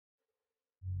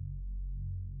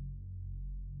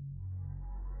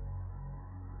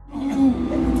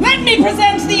Let me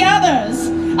present the others.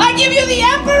 I give you the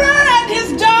Emperor and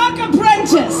his dark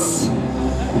apprentice.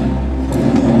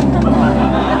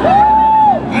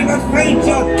 I'm afraid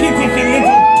your pitiful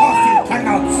little toffee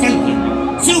cannot save you.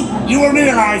 Soon you will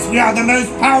realize we are the most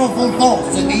powerful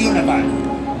force in the universe.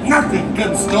 Nothing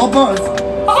can stop us.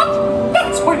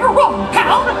 That's where you're wrong,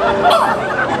 pal.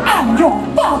 I am your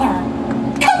father.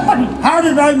 Company. How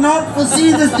did I not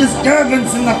foresee this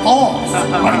disturbance in the force?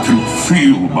 I can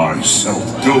feel myself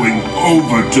going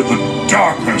over to the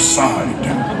darker side.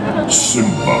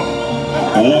 Simba,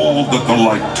 all that the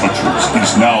light touches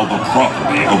is now the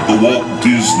property of the Walt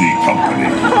Disney Company.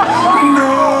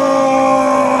 No!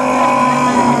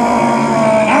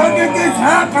 How did this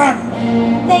happen?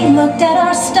 They looked at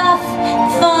our stuff,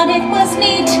 thought it was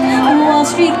neat. Wall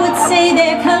Street would say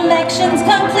their collection's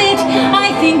complete.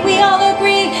 I think we all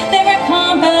agree they're a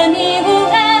company who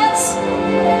has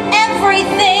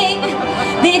everything.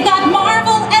 They've got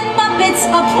Marvel and Muppets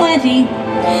aplenty.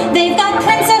 They've got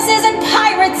princesses and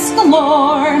pirates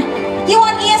galore. You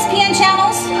want ESPN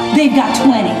channels? They've got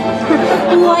 20.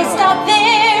 Why stop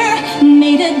there?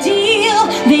 Made a deal.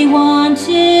 They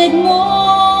wanted more.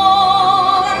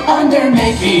 Under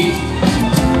Mickey,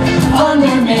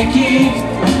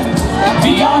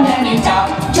 beyond any doubt,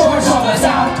 George sold us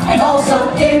out, and also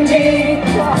Indy.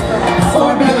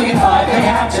 $4.5 billion they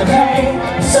had to pay,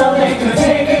 so they could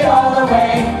take it all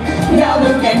away. Now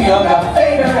Luke and Yoda,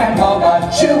 Vader and Boba,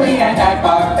 Chewie and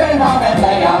Akbar, Ben-Hur and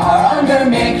Leia are under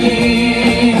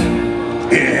Mickey.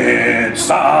 It's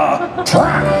a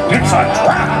trap! It's a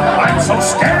trap! I'm so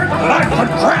scared that I could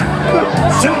crap!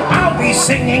 Soon I'll be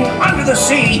singing under the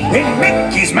sea in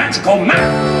Mickey's magical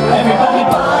map! Everybody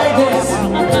buy this,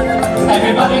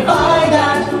 everybody buy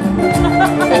that.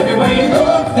 Everywhere you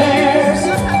look there's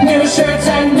new shirts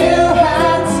and new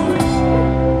hats.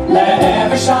 Let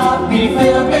every shop be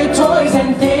filled with toys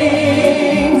and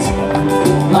things.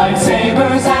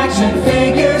 Lightsabers, action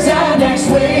figures and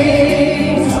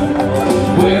X-Wings.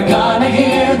 We're gonna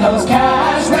hear those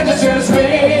cash registers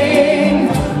ring.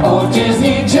 Oh,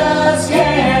 Disney just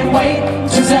can't wait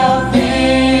to sell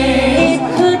things. It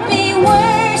could be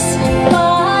worse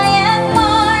by and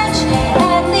large.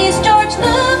 At least George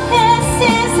Lucas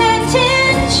isn't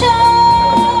in charge.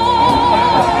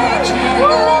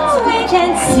 Let's wait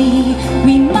and see.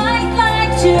 We might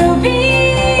like to be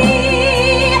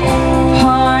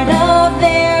part of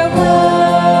their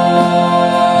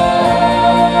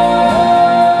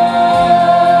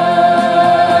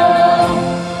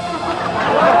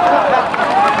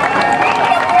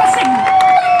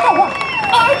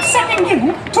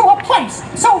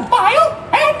so vile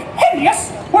and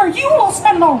hideous, where you will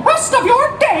spend the rest of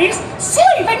your days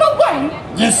slaving away.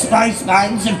 The Spice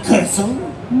Mines of Cursel?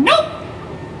 Nope.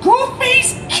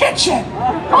 Goofy's Kitchen.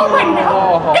 All right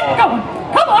now, get going.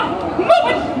 Come on,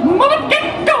 move it,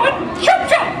 get going. Chop,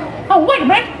 chop. Oh, wait a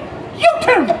minute. You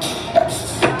two.